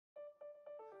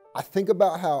I think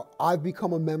about how I've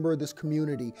become a member of this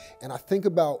community, and I think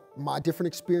about my different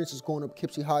experiences going to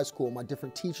Poughkeepsie High School, my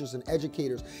different teachers and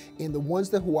educators, and the ones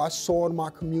who I saw in my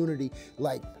community,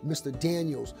 like Mr.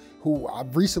 Daniels, who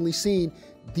I've recently seen.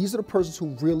 These are the persons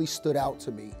who really stood out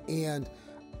to me, and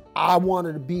I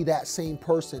wanted to be that same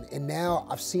person. And now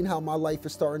I've seen how my life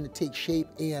is starting to take shape,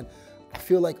 and I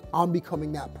feel like I'm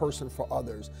becoming that person for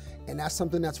others. And that's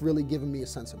something that's really given me a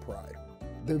sense of pride.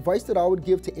 The advice that I would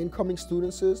give to incoming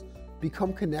students is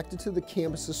become connected to the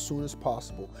campus as soon as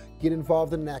possible. Get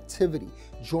involved in an activity,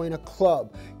 join a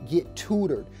club, get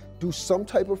tutored, do some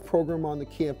type of program on the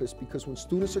campus, because when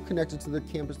students are connected to the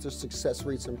campus, their success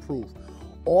rates improve.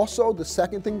 Also, the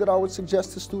second thing that I would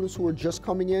suggest to students who are just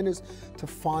coming in is to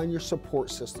find your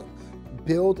support system.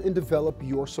 Build and develop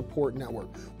your support network,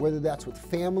 whether that's with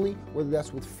family, whether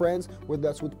that's with friends, whether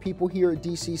that's with people here at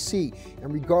DCC.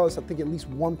 And regardless, I think at least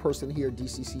one person here at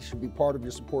DCC should be part of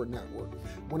your support network.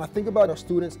 When I think about our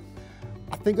students,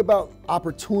 I think about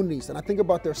opportunities and I think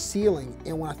about their ceiling.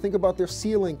 And when I think about their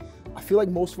ceiling, I feel like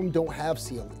most of them don't have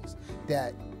ceilings.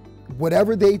 That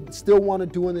whatever they still want to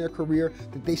do in their career,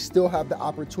 that they still have the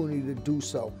opportunity to do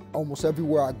so. Almost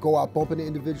everywhere I go, I bump into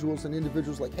individuals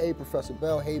like, hey, Professor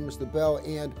Bell, hey, Mr. Bell,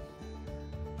 and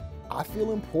I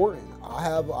feel important.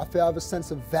 I feel I have a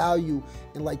sense of value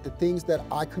in like the things that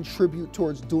I contribute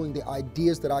towards doing, the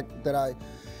ideas that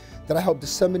I help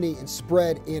disseminate and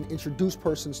spread and introduce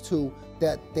persons to,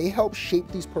 that they help shape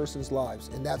these persons' lives,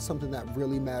 and that's something that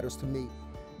really matters to me.